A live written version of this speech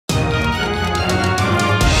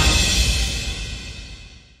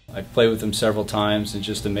I've played with him several times, and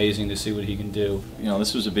just amazing to see what he can do. You know,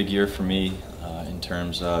 this was a big year for me in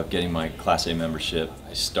terms of getting my Class A membership.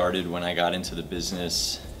 I started when I got into the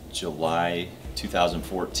business July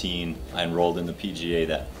 2014. I enrolled in the PGA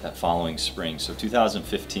that following spring. So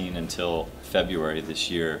 2015 until February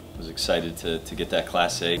this year, I was excited to get that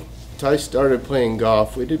Class A. I started playing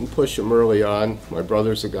golf. We didn't push him early on. My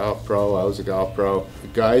brother's a golf pro, I was a golf pro. The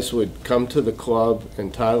guys would come to the club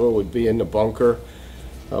and Tyler would be in the bunker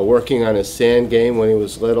working on his sand game when he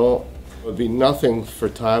was little. It would be nothing for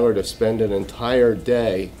Tyler to spend an entire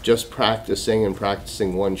day just practicing and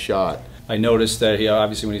practicing one shot. I noticed that he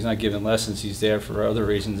obviously, when he's not giving lessons, he's there for other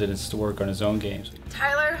reasons, and it's to work on his own games.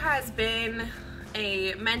 Tyler has been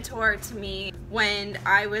a mentor to me. When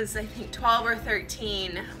I was, I think, 12 or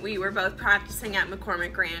 13, we were both practicing at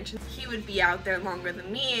McCormick Ranch. He would be out there longer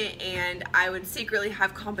than me, and I would secretly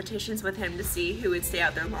have competitions with him to see who would stay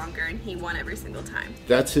out there longer, and he won every single time.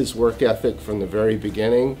 That's his work ethic from the very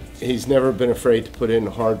beginning. He's never been afraid to put in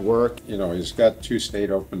hard work. You know, he's got 2 state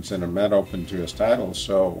opens and a Met Open to his title,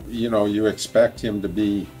 so, you know, you expect him to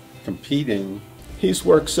be competing. He's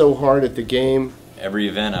worked so hard at the game. Every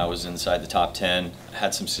event I was inside the top 10. I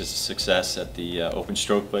had some success at the open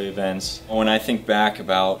stroke play events. When I think back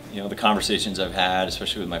about, you know, the conversations I've had,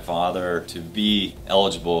 especially with my father, to be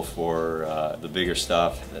eligible for the bigger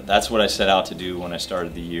stuff, that's what I set out to do when I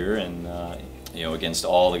started the year, and you know, against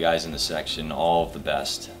all the guys in the section, all of the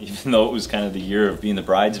best. Even though it was kind of the year of being the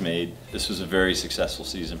bridesmaid, this was a very successful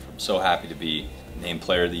season. I'm so happy to be named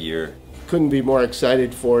Player of the Year. Couldn't be more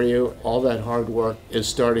excited for you. All that hard work is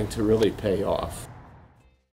starting to really pay off.